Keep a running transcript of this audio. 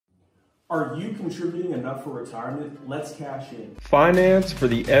Are you contributing enough for retirement? Let's cash in. Finance for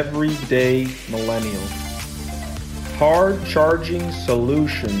the everyday millennial. Hard charging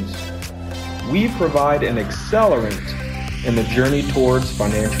solutions. We provide an accelerant in the journey towards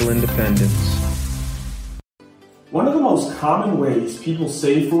financial independence. One of the most common ways people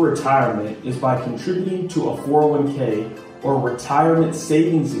save for retirement is by contributing to a 401k or retirement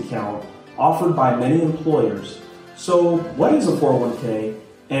savings account offered by many employers. So, what is a 401k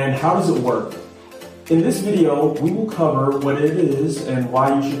and how does it work? In this video, we will cover what it is and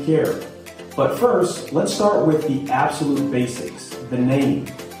why you should care. But first, let's start with the absolute basics, the name.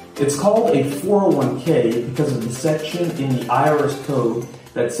 It's called a 401k because of the section in the IRS code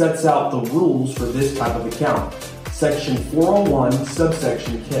that sets out the rules for this type of account. Section 401,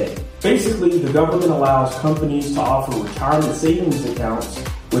 subsection K. Basically, the government allows companies to offer retirement savings accounts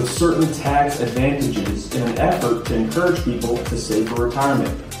with certain tax advantages in an effort to encourage people to save for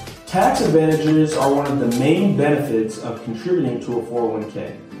retirement. Tax advantages are one of the main benefits of contributing to a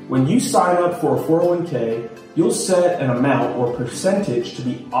 401k. When you sign up for a 401k, you'll set an amount or percentage to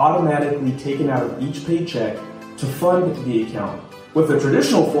be automatically taken out of each paycheck to fund the account. With a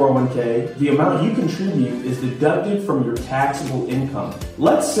traditional 401k, the amount you contribute is deducted from your taxable income.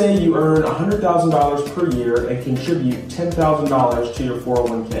 Let's say you earn $100,000 per year and contribute $10,000 to your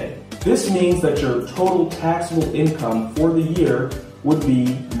 401k. This means that your total taxable income for the year would be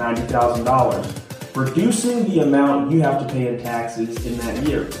 $90,000, reducing the amount you have to pay in taxes in that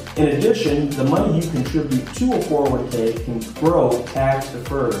year. In addition, the money you contribute to a 401k can grow tax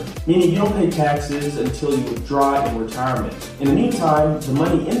deferred, meaning you don't pay taxes until you withdraw in retirement. In the meantime, the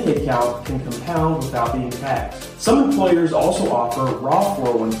money in the account can compound without being taxed. Some employers also offer Roth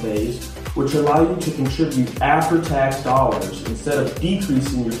 401ks, which allow you to contribute after-tax dollars instead of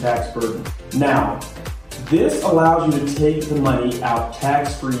decreasing your tax burden. Now, this allows you to take the money out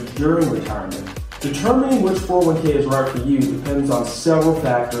tax-free during retirement. Determining which 401k is right for you depends on several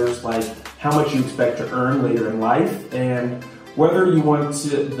factors like how much you expect to earn later in life and whether you want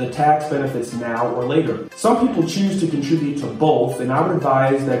the tax benefits now or later. Some people choose to contribute to both, and I would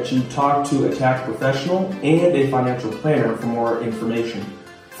advise that you talk to a tax professional and a financial planner for more information.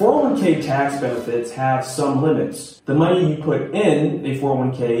 401k tax benefits have some limits. The money you put in a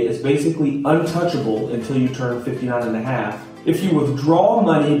 401k is basically untouchable until you turn 59 and a half. If you withdraw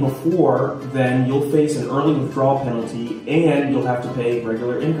money before then, you'll face an early withdrawal penalty and you'll have to pay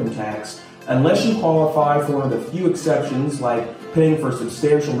regular income tax unless you qualify for one of the few exceptions like paying for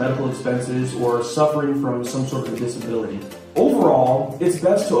substantial medical expenses or suffering from some sort of disability. Overall, it's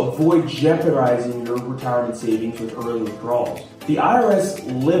best to avoid jeopardizing your retirement savings with early withdrawals. The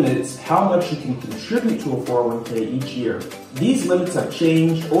IRS limits how much you can contribute to a 401k each year. These limits have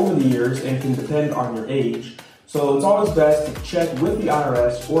changed over the years and can depend on your age, so it's always best to check with the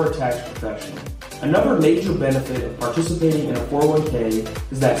IRS or a tax professional. Another major benefit of participating in a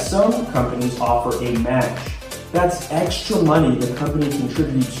 401k is that some companies offer a match. That's extra money the company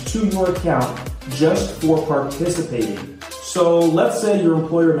contributes to your account just for participating. So let's say your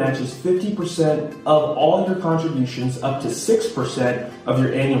employer matches 50% of all your contributions up to 6% of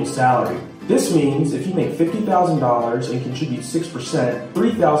your annual salary. This means if you make $50,000 and contribute 6%,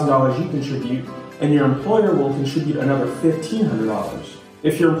 $3,000 you contribute, and your employer will contribute another $1,500.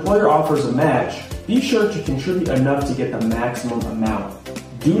 If your employer offers a match, be sure to contribute enough to get the maximum amount.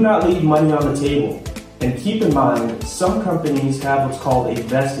 Do not leave money on the table. And keep in mind, some companies have what's called a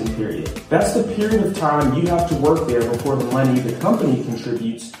vesting period. That's the period of time you have to work there before the money the company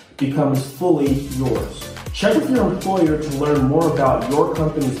contributes becomes fully yours. Check with your employer to learn more about your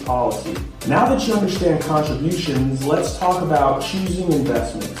company's policy. Now that you understand contributions, let's talk about choosing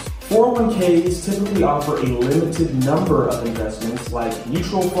investments. 401ks typically offer a limited number of investments like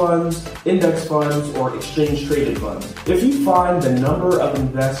mutual funds, index funds, or exchange-traded funds. If you find the number of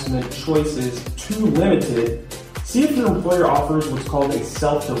investment choices too limited, see if your employer offers what's called a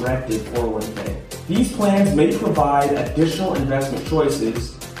self-directed 401k. These plans may provide additional investment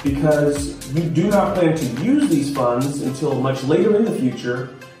choices because you do not plan to use these funds until much later in the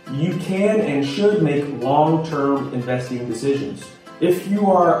future. You can and should make long-term investing decisions. If you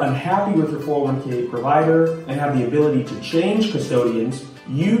are unhappy with your 401k provider and have the ability to change custodians,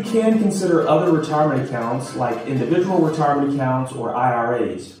 you can consider other retirement accounts like individual retirement accounts or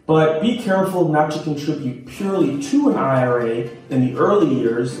IRAs. But be careful not to contribute purely to an IRA in the early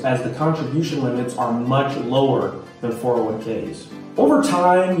years as the contribution limits are much lower than 401ks. Over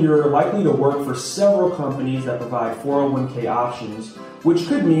time, you're likely to work for several companies that provide 401k options, which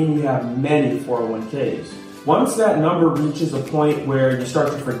could mean you have many 401ks. Once that number reaches a point where you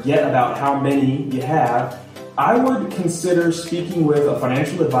start to forget about how many you have, I would consider speaking with a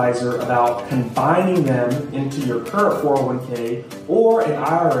financial advisor about combining them into your current 401k or an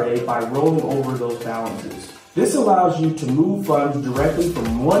IRA by rolling over those balances. This allows you to move funds directly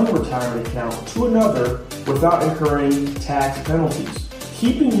from one retirement account to another without incurring tax penalties.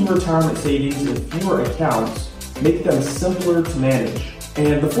 Keeping your retirement savings in fewer accounts make them simpler to manage.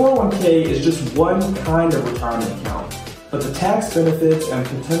 And the 401k is just one kind of retirement account, but the tax benefits and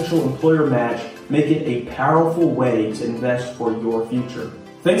potential employer match make it a powerful way to invest for your future.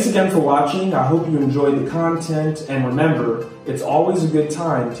 Thanks again for watching. I hope you enjoyed the content, and remember, it's always a good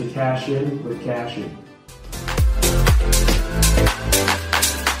time to cash in with Cash In.